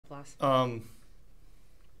loss?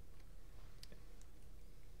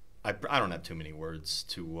 I don't have too many words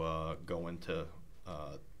to go into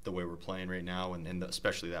the way we're playing right now, and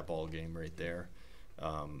especially that ball game right there.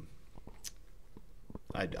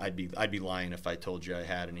 I'd be lying if I told you I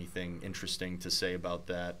had anything interesting to say about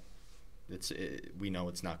that. We know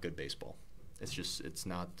it's not good baseball. It's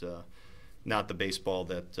not the baseball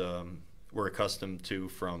that we're accustomed to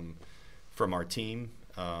from our team.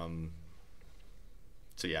 So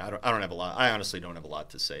yeah, I don't have a lot. I honestly don't have a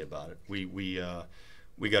lot to say about it. We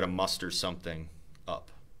got to muster something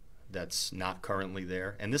up that's not currently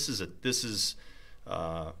there, and this is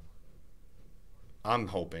I'm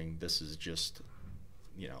hoping this is just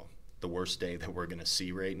the worst day that we're going to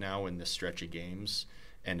see right now in this stretch of games,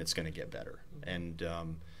 and it's going to get better. And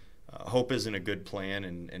hope isn't a good plan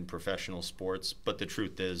in professional sports, but the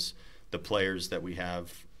truth is the players that we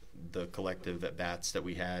have, the collective at bats that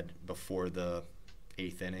we had before the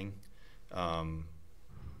 8th inning. I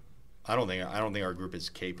don't think our group is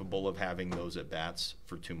capable of having those at bats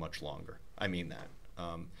for too much longer. I mean that,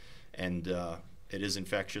 and it is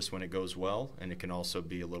infectious when it goes well, and it can also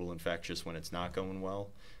be a little infectious when it's not going well.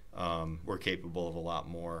 We're capable of a lot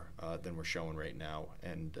more than we're showing right now,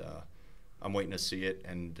 and I'm waiting to see it.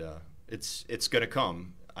 And it's going to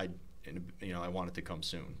come. I want it to come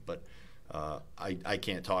soon, but I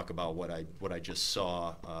can't talk about what I just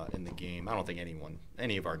saw in the game. I don't think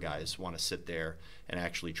any of our guys want to sit there and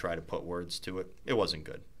actually try to put words to it. It wasn't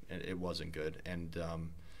good. It wasn't good, and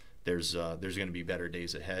there's going to be better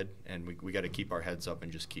days ahead, and we got to keep our heads up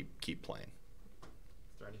and just keep playing.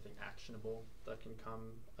 Is there anything actionable that can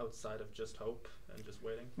come outside of just hope and just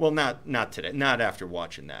waiting? Well, not today. Not after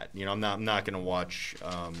watching that. I'm not going to watch.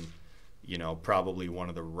 Probably one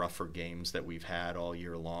of the rougher games that we've had all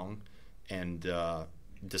year long, and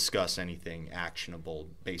discuss anything actionable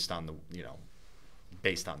based on that.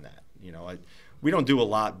 We don't do a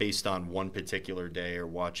lot based on one particular day or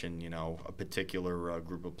watching a particular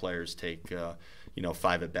group of players take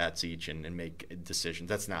 5 at bats each and make decisions.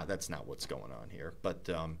 That's not what's going on here. But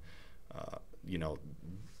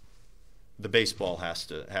the baseball has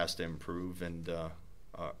to improve, and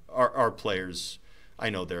our players, I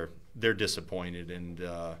know they're disappointed in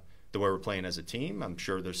the way we're playing as a team. I'm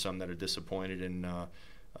sure there's some that are disappointed in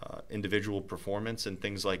individual performance and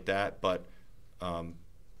things like that, but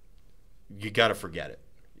you got to forget it.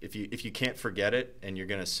 If you can't forget it, and you're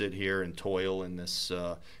going to sit here and toil in this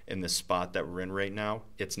spot that we're in right now,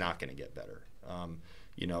 it's not going to get better.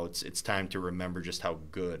 It's time to remember just how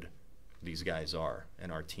good these guys are and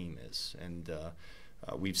our team is, and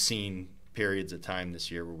we've seen periods of time this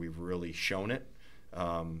year where we've really shown it.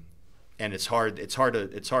 And it's hard.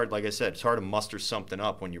 Like I said, it's hard to muster something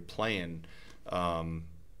up when you're playing,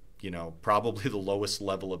 probably the lowest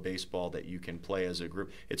level of baseball that you can play as a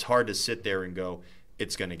group. It's hard to sit there and go,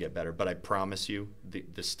 it's going to get better. But I promise you,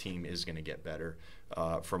 this team is going to get better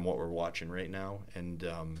from what we're watching right now, and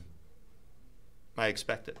I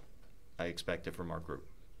expect it. I expect it from our group.